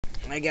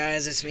Hi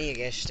guys, it's me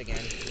again.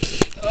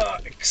 Are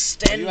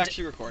Extend you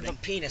actually recording? the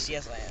penis.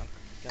 Yes, I am.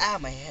 Go. Ah,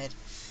 my head.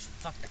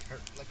 Fuck, that hurt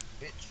like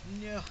a bitch.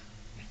 No.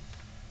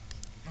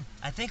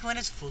 I think when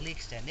it's fully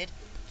extended,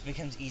 it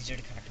becomes easier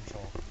to kind of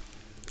control.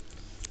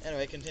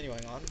 Anyway,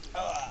 continuing on.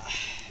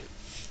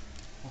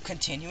 Well,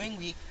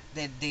 continuing,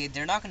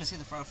 they're not gonna see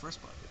the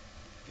first part.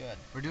 Good.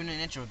 We're doing an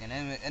intro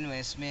again. Anyway,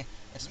 it's me,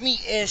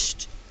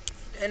 Isht,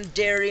 and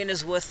Darian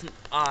is with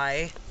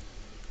I.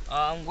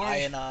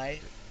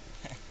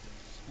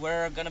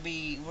 We're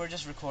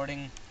just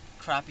recording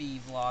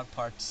crappy vlog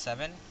part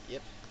 7.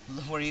 Yep.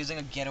 We're using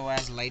a ghetto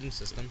ass lighting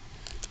system.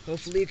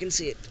 Hopefully you can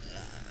see it.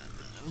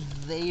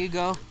 There you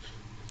go.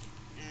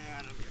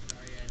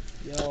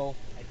 Yo.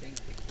 I think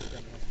the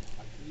criminal wants to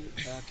talk to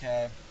you.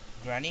 Okay.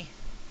 Granny?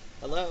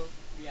 Hello.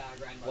 Yeah,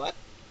 grandma. What?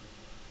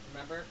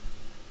 Remember?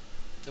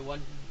 The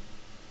one.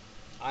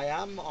 I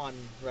am on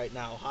right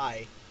now.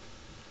 Hi.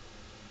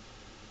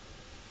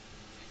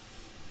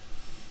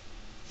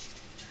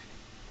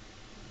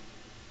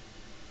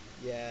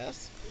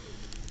 Yes.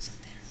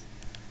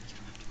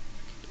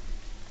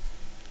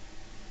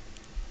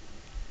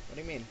 What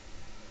do you mean?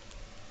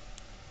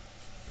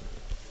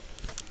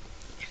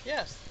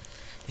 Yes.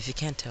 If you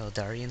can't tell,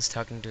 Darian's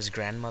talking to his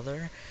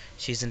grandmother.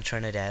 She's in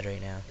Trinidad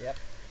right now. Yep.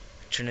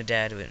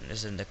 Trinidad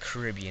is in the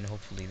Caribbean,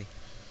 hopefully.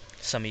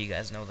 Some of you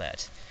guys know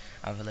that.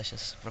 But let's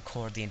just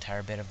record the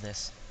entire bit of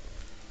this.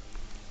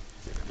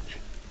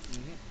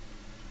 Mm-hmm.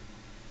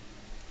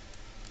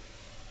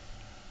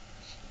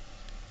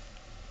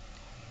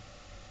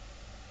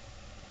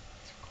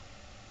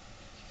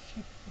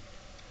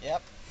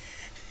 Yep.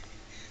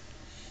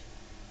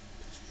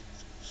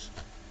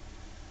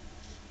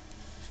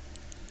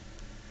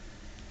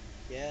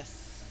 Yes.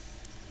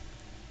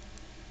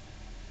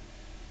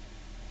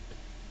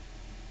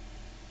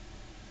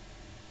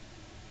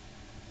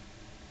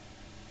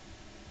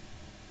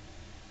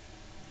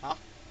 Huh?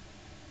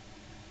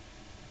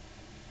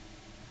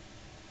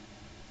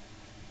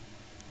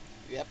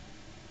 Yep.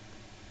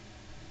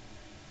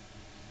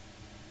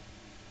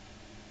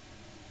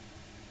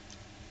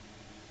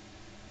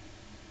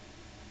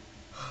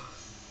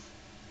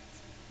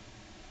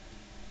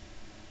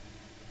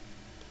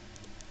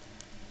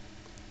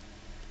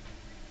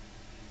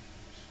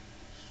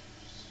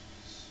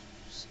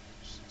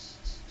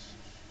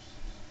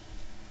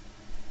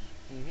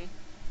 Mm-hmm.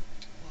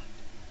 What?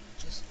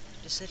 Just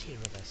sit here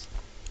with us.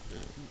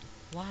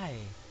 Why?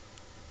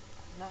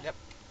 Yep.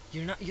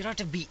 You don't have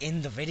to be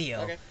in the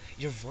video. Okay.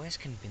 Your voice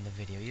can be in the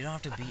video. You don't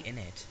have to be in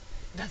it.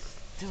 That's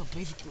still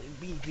basically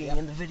me being Yep.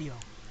 in the video.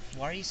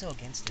 Why are you so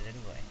against it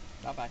anyway?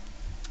 Bye-bye.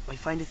 I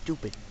find it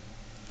stupid.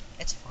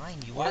 It's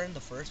fine. You What? were in the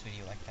first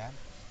video like that.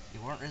 You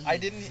weren't really I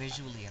didn't-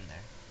 visually in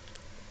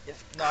there.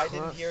 No, I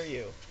didn't hear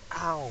you.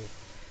 Ow.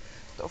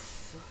 The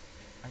f.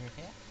 Are you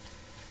okay?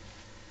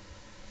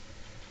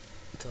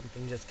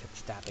 Something just kept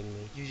stabbing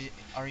me.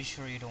 Are you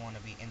sure you don't want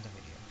to be in the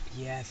video?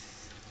 Yes.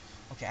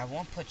 Okay, I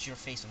won't put your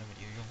face in the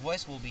video. Your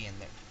voice will be in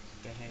there.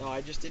 No,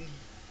 I just didn't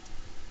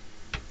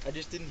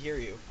hear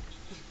you.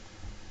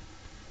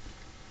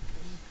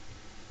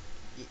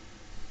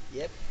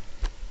 Yep.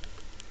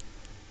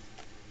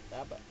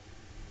 Bye-bye.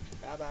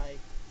 Bye-bye.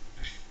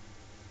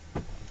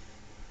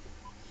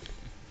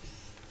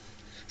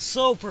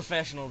 So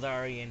professional,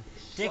 Darian.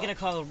 Taking a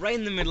call right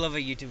in the middle of a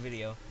YouTube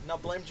video. No,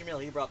 blame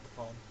Jamil. He brought the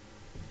phone.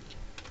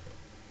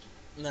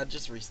 No,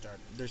 just restart.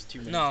 There's 2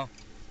 minutes. No,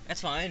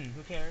 that's fine.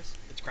 Who cares?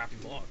 It's a crappy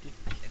vlog.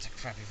 It's a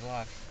crappy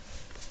vlog.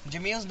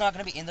 Jamil's not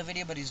gonna be in the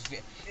video, but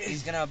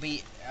he's gonna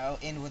be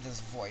in with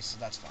his voice, so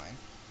that's fine.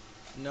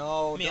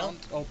 No, Meal?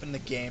 don't open the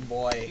Game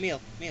Boy.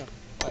 Meal.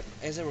 What?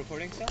 Is it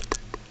recording still?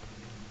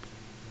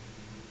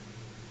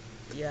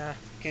 Yeah.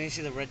 Can you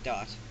see the red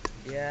dot?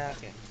 Yeah.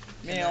 Okay.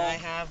 Meal. Can I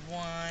have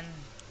one?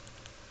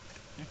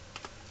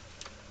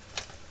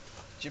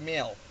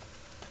 Jamil.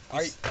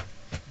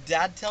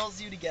 Dad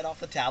tells you to get off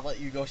the tablet,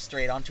 you go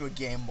straight onto a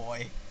Game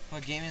Boy.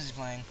 What game is he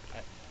playing?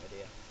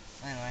 Idea.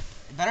 Anyway,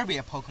 it better be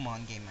a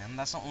Pokemon game, man.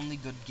 That's the only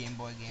good Game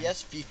Boy game.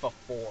 Yes, FIFA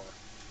 4.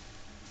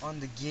 On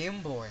the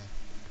Game Boy.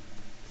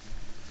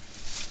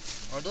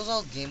 Are those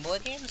all Game Boy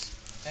games?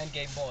 And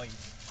Game Boy.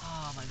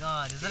 Oh my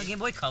god, is that a Game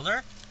Boy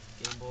Color?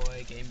 Game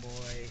Boy. Game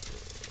Boy.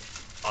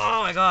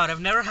 Oh my god,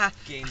 I've never had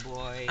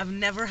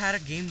a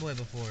Game Boy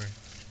before.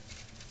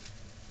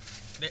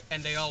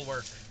 And they all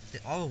work. They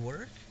all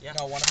work? Yeah.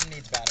 No, one of them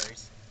needs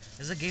batteries.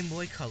 There's a Game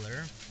Boy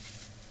Color.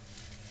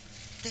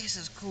 This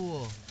is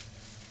cool.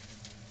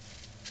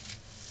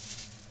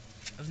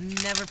 I've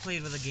never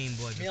played with a Game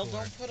Boy before. Jamil,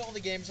 don't put all the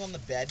games on the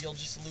bed, you'll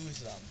just lose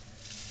them.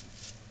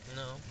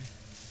 No.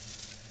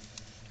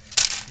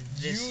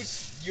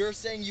 You're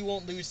saying you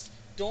won't lose.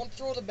 Don't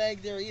throw the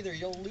bag there either,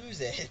 you'll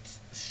lose it.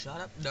 Shut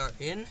up,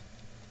 Darian.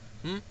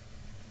 How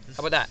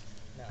about that?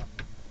 No.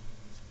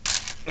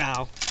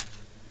 Ow.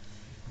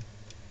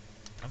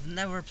 I've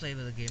never played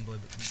with a Game Boy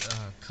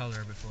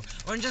Color before,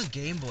 or just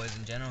Game Boys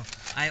in general.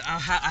 I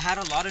had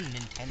a lot of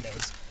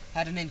Nintendos.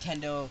 Had a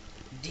Nintendo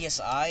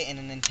DSi and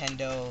a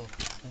Nintendo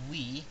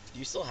Wii. Do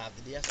you still have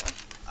the DSi?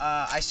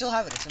 I still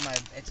have it.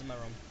 It's in my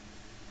room.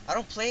 I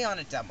don't play on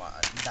it that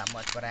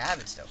much, but I have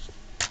it still.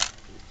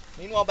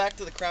 Meanwhile, back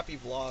to the crappy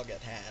vlog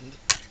at hand.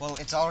 Well,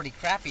 it's already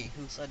crappy.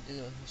 Who said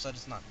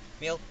it's not?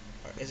 Meal?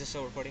 Or is it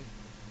still recording?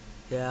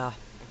 Yeah.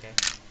 Okay.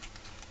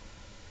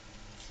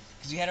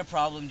 Because we had a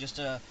problem just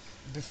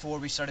before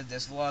we started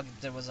this vlog.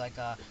 There was like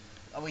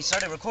we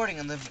started recording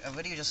and the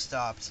video just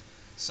stopped.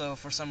 So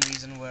for some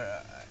reason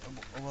we're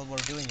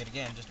doing it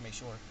again just to make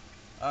sure.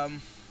 Are we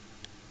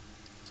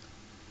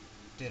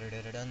just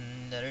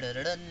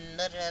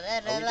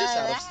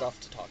out of stuff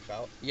to talk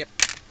about?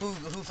 Who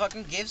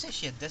fucking gives a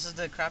shit? This is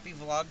the crappy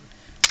vlog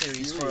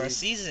series for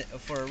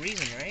a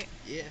reason, right?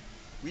 Yeah.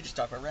 We just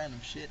talk about random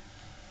shit.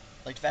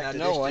 Like the fact That that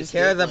no this one just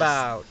cares gave us-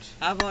 about.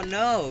 How about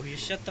no? You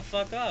shut the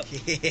fuck up.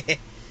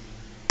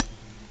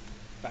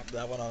 Back to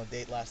that one on a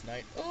date last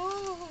night.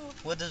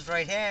 With his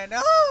right hand.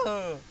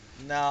 Oh.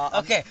 No.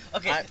 Okay,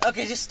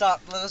 just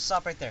stop. Let's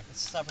stop right there.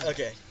 Let's stop right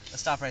there. Okay.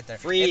 Let's stop right there.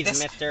 Freeze,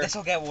 This mister.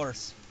 will get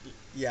worse.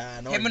 Yeah,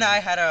 I know. Him and I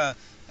had a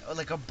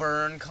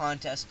burn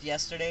contest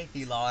yesterday.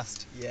 He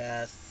lost.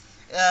 Yes.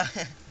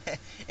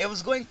 It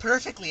was going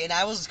perfectly, and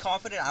I was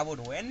confident I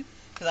would win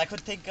because I could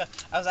think.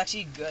 I was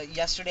actually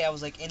yesterday. I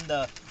was like in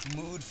the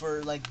mood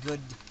for like good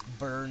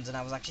burns, and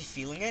I was actually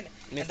feeling it.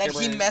 And Mr. then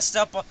he Burn. messed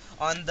up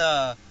on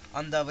the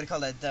what do you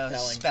call it? The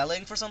Spelling.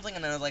 spelling for something,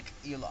 and then I was like,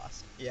 you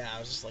lost. Yeah, I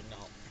was just like, no.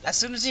 As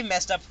soon as he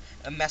mess up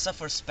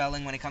for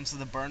spelling when it comes to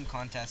the burn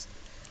contest,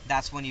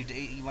 that's when you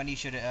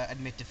should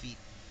admit defeat.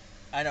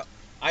 I know.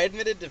 I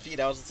admitted defeat.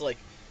 I was just like,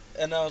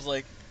 and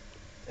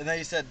then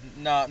he said,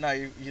 no,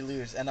 you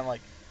lose. And I'm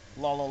like,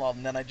 lol, lol, lol.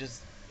 And then I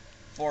just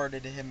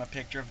forwarded him a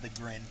picture of the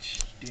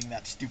Grinch doing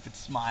that stupid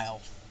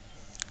smile.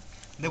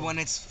 The one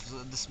it's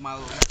the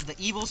smile, the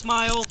evil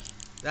smile.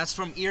 That's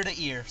from ear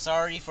to ear.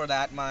 Sorry for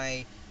that.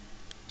 My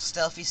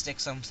stealthy stick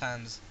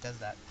sometimes does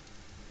that.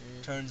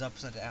 Turns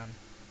upside down.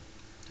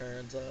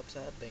 Turns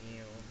upside down.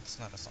 It's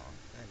not a song.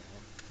 I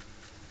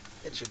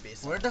know. It should be a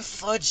song. Where the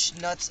fudge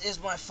nuts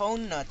is my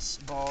phone nuts?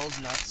 Balls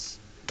nuts.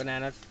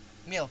 Bananas.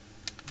 Meal,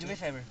 do me a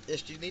favor.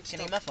 Ish, do you need to Can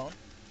you stop? my phone?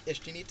 Ish,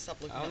 do you need to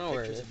stop looking I at don't know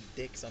where it pictures is. of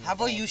dicks on How your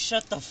about phone? you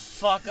shut the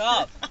fuck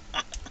up,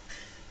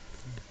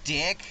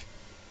 dick?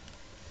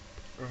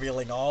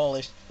 Revealing all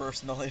Ish's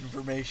personal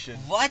information.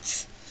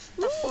 What?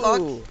 The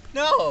Ooh. fuck?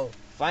 No.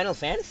 Final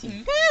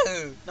Fantasy.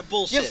 No. The You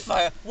bullshit.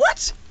 fire.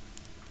 What?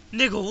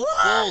 Nigga,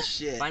 what?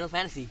 Bullshit. Final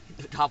Fantasy.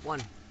 Top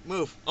one.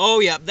 Move. Oh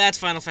yeah, that's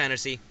Final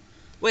Fantasy.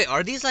 Wait,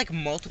 are these like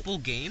multiple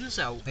games?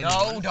 In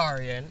one?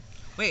 Darian.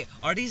 Wait,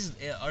 are these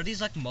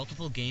like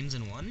multiple games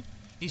in one?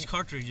 These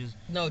cartridges.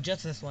 No,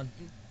 just this one.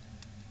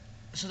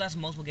 So that's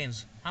multiple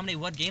games.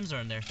 What games are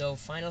in there? So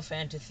Final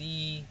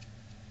Fantasy,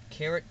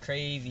 Carrot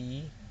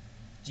Crazy,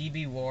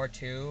 GB War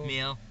 2.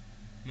 Meal.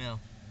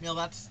 Neil,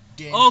 that's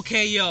games.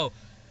 Okay, yo.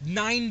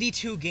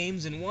 92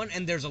 games in one,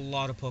 and there's a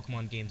lot of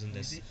Pokemon games in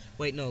this. Is it?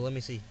 Wait, no, let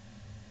me see.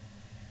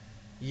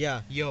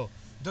 Yeah, yo. Ooh,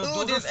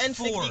 Those there's are N60.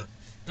 four.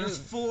 There's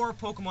Dude. 4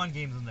 Pokemon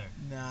games in there.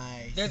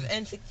 Nice. There's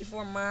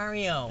N64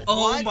 Mario.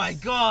 Oh What? my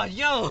god,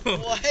 yo.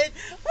 What?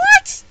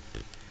 What?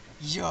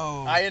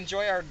 Yo. I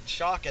enjoy our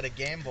shock at a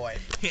Game Boy.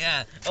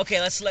 Yeah. Okay,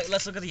 let's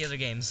look at the other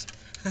games.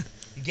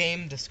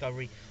 Game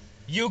Discovery.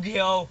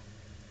 Yu-Gi-Oh.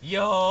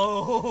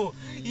 Yo.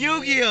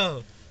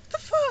 Yu-Gi-Oh. The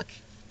fuck?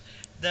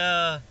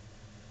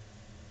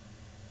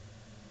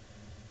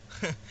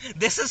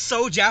 This is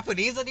so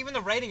Japanese that even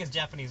the writing is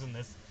Japanese in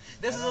this.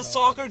 This I is don't a know.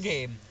 soccer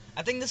game.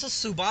 I think this is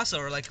Tsubasa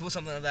or like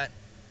something like that.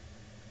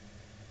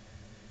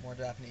 More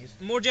Japanese.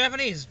 More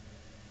Japanese.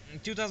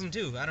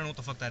 2002. I don't know what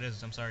the fuck that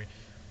is. I'm sorry.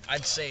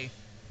 I'd say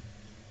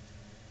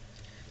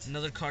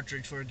another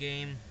cartridge for a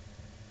game.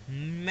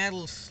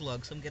 Metal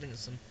Slug. So I'm getting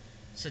some.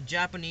 It's a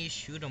Japanese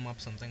shoot 'em up,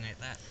 something like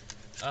that.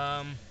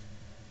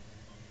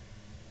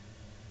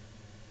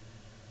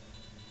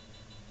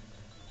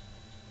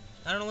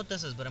 I don't know what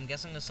this is, but I'm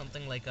guessing it's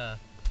something like a.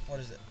 What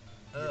is it?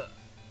 Uh,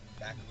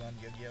 Bakugan,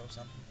 Yu-Gi-Oh,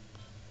 something.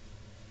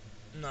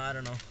 no, I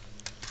don't know.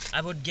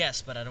 I would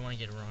guess, but I don't want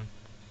to get it wrong.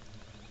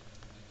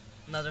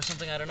 No, there's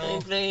something I don't know.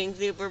 I'm playing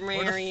Super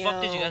Mario. Where the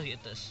fuck did you guys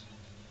get this?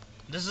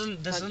 This is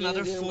Fuck you,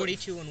 another dude.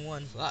 42 in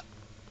one. Fuck.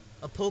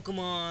 A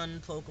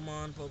Pokemon.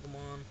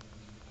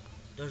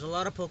 There's a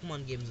lot of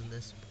Pokemon games in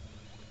this.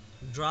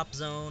 Drop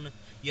Zone.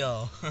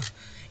 Yo.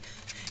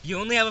 You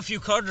only have a few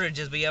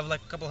cartridges, but you have like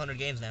a couple hundred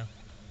games now.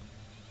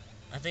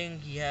 I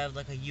think you have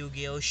like a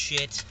Yu-Gi-Oh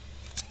shit.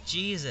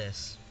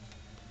 Jesus.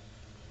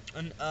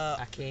 An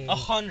Fucking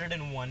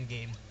 101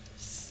 game.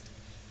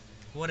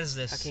 What is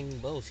this? fucking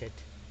bullshit.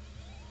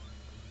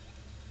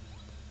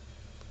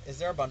 Is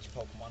there a bunch of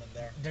Pokemon in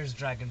there? There's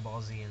Dragon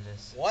Ball Z in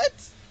this. What?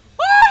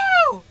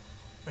 Woo!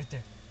 Right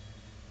there.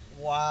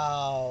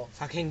 Wow.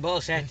 Fucking Can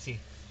bullshit. see.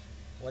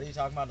 What are you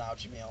talking about now,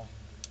 Jamil?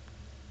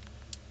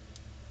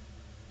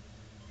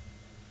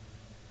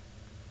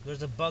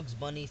 There's a Bugs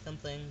Bunny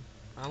something.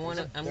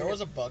 There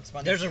was a Bugs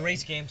Bunny. There's a game.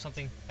 race game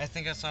something. I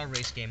think I saw a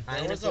race game. I'm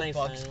There gonna was a play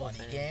Bugs Final Bunny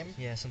Fantasy. game.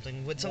 Yeah,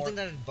 something with More- something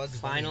that Bugs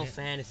Bunny. Final in it.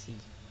 Fantasy.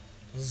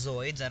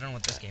 Zoids. I don't know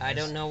what this game I is.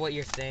 don't know what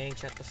you're saying.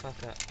 Shut the fuck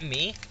up.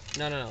 Me?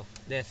 No.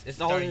 This. It's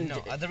all Sorry, in.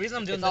 no. The reason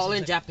I'm doing It's this all is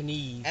in like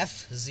Japanese.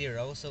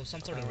 F0, so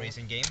some sort of Uh-huh.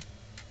 racing game.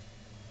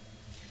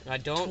 I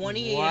don't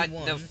 28 what and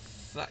the 1.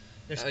 fuck.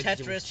 There's Oh,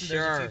 Tetris, and there's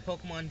sure. a few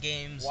Pokemon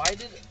games.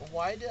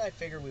 Why did I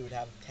figure we would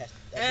have a test?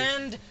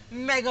 And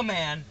Mega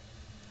Man.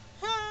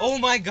 Oh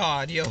my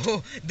god, yo.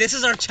 This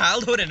is our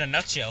childhood in a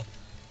nutshell.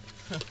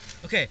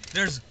 Okay,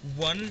 there's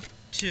 1,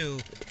 2,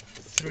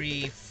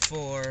 3,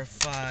 4,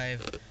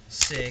 5,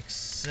 6,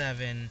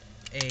 7,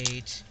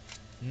 8,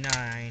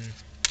 9,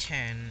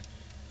 10,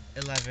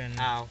 11,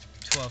 Ow.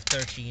 12,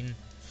 13,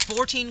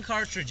 14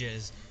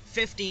 cartridges.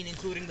 15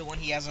 including the one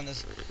he has on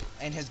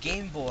his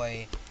Game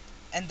Boy.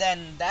 And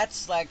then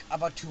that's like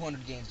about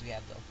 200 games we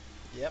have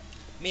though. Yep.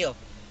 Meal.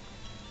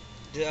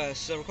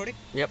 Still recording?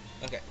 Yep.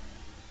 Okay.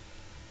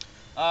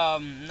 Now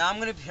I'm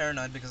gonna be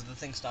paranoid because the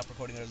thing stopped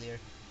recording earlier.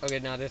 Okay,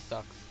 now this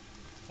sucks.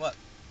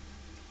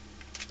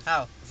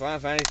 How? Final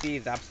Fantasy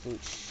is absolute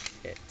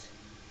shit.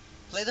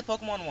 Play the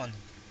Pokemon one.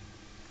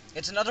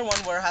 It's another one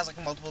where it has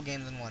like multiple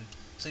games in one,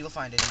 so you'll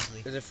find it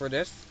easily. Is it for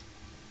this?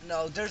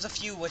 No, there's a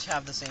few which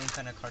have the same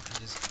kind of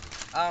cartridges.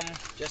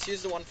 Just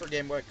use the one for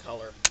Game Boy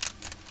Color.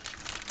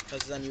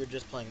 Because then you're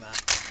just playing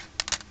that.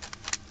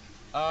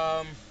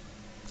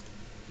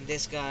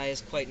 This guy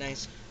is quite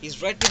nice.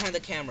 He's right behind the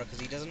camera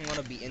because he doesn't want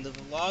to be in the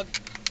vlog,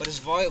 but his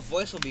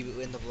voice will be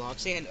in the vlog.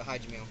 Say hi,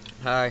 Jamil.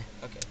 Hi.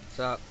 Okay. What's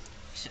up?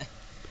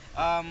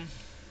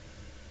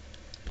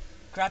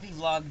 Crappy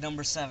vlog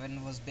number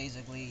 7 was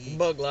basically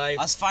Bug Life.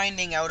 us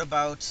finding out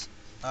about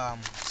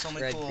so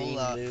many Red, cool green,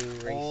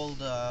 blue, race.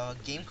 old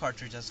game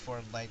cartridges for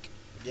like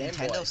Game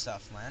Nintendo Boy.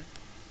 stuff, man.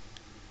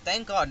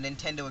 Thank God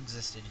Nintendo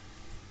existed.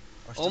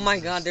 Or Oh still my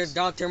god, there's exists.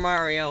 Dr.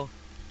 Mario.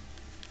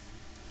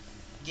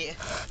 Yeah.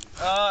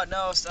 Oh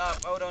no, stop!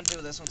 Oh, don't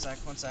do this. One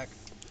sec.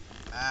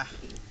 Ah.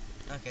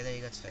 Okay, there you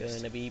go. It's fixed.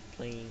 Gonna be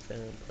playing some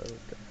poker.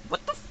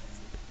 What the?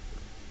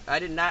 I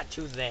did not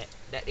choose that.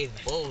 That is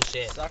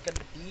bullshit. Suck a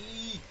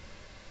D.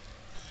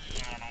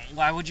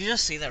 Why would you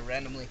just say that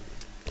randomly?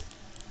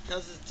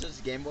 Because it's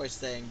just Game Boy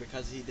saying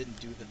because he didn't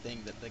do the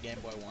thing that the Game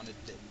Boy wanted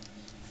to.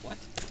 What?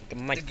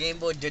 The Game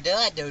Boy did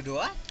that, do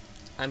what?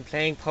 I'm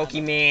playing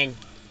Pokemon.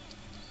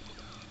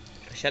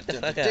 Shut the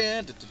fuck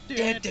up.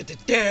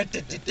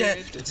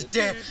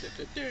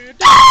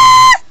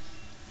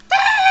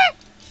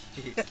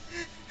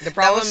 The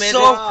problem is,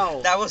 Wow.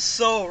 That was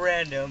so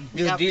random. We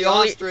dude, have the the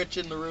only ostrich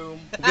in the room.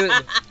 dude,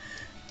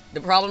 the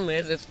problem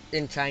is it's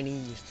in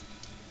Chinese.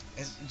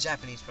 It's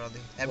Japanese, probably.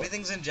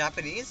 Everything's in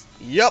Japanese.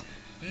 Yup.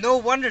 No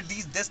wonder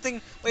this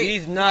thing. Wait,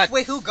 These nuts.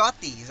 wait, who got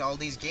these? All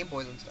these Game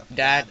Boys and stuff.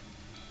 Dad.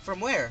 From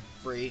where?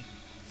 Free.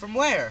 From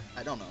where?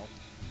 I don't know.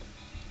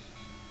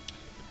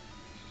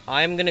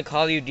 I'm gonna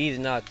call you these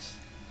nuts.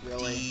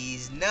 Really.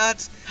 These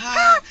nuts.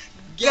 Ha!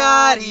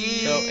 Got Got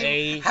him. So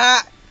A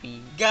Ha!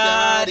 B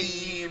Got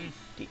him.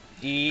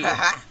 D. Ha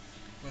ha.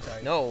 I'm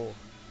sorry. No.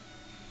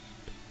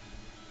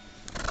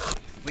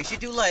 We should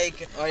do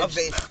like I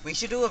we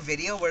should do a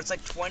video where it's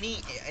like 20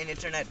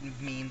 internet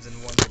memes in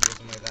one video,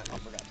 something like that. I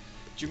forgot.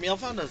 Jamil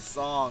found a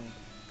song.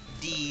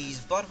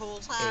 These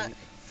buttholes. Ha! Hey.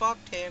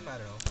 Fucked him. I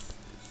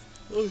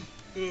don't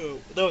know.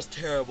 That was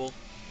terrible. No,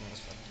 it's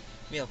fine.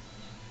 Meal.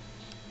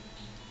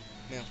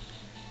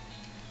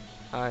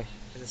 Hi.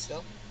 Is it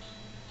still?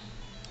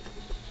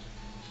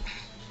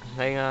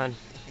 Hang on.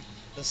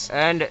 This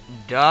And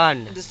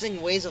done. this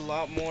thing weighs a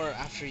lot more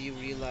after you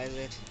realize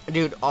it.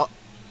 Dude,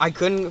 I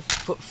couldn't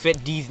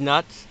fit these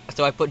nuts,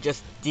 so I put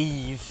just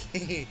these.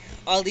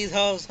 All these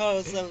hoes,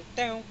 so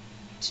down,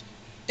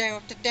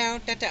 down,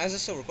 down, down, down. Is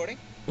this still recording?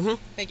 Mhm.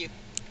 Thank you.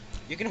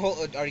 You can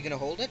hold. Are you gonna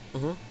hold it?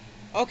 Mhm.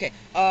 Okay.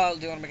 Do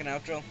you want to make an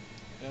outro?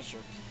 Yeah, sure.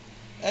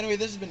 Anyway,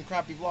 this has been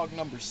Crappy Vlog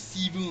number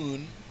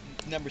 7.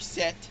 Number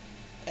set.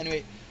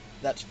 Anyway,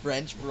 that's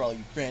French for all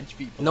you French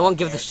people. No out one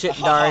gives there. a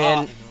shit,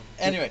 Darian.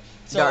 Anyway,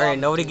 so Darian,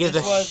 nobody gives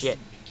this a was- shit.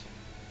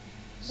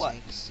 What?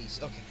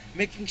 Okay.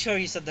 Making sure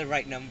you said the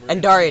right number.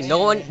 And Darian, no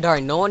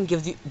one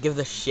gives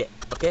a shit.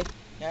 Okay?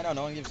 Yeah, I know,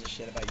 no one gives a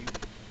shit about you.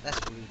 That's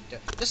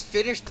rude. Just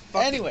finish the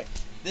fucking. Anyway,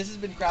 this has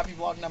been Crappy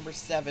Vlog number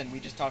 7. We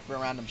just talked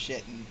about random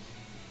shit and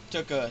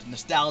took a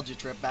nostalgia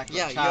trip back to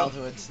Yeah, our yo.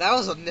 childhoods. That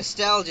was a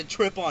nostalgia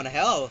trip on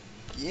hell.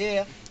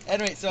 Yeah.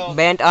 Anyway, so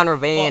Band on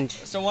revenge.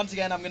 so once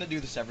again, I'm gonna do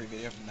this every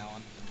video from now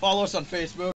on. Follow us on Facebook.